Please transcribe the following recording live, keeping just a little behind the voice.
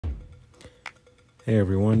Hey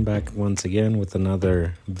everyone, back once again with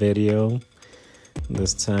another video.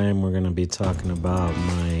 This time we're going to be talking about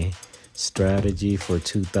my strategy for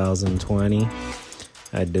 2020.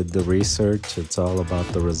 I did the research. It's all about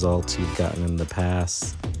the results you've gotten in the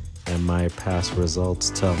past. And my past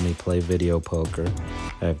results tell me play video poker.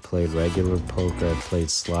 I've played regular poker, I've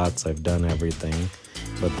played slots, I've done everything.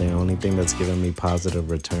 But the only thing that's given me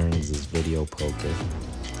positive returns is video poker.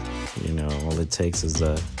 You know, all it takes is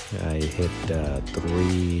I hit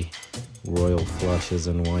 3 royal flushes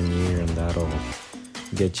in 1 year, and that'll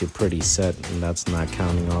get you pretty set, and that's not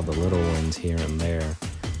counting all the little wins here and there.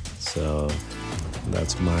 So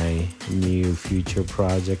that's my new future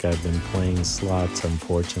project. I've been playing slots,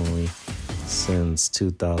 unfortunately, since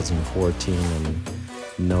 2014, and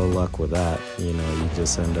no luck with that. You know, you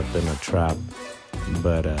just end up in a trap.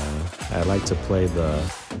 But I like to play the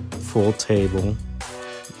full table,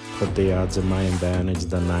 put the odds in my advantage,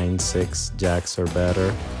 the 9-6 jacks are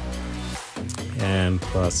better, and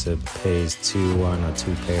plus it pays 2 on a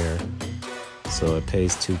 2 pair, so it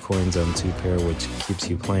pays 2 coins on 2 pair, which keeps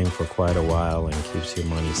you playing for quite a while and keeps your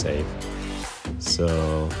money safe.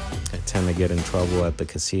 So I tend to get in trouble at the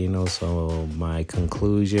casino. So my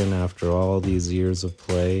conclusion after all these years of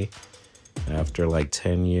play, after like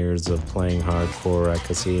 10 years of playing hardcore at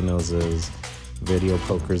casinos, is video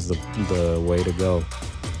poker's the way to go.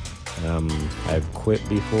 I've quit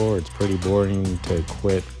before. It's pretty boring to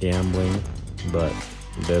quit gambling, but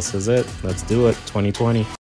this is it. Let's do it. 2020.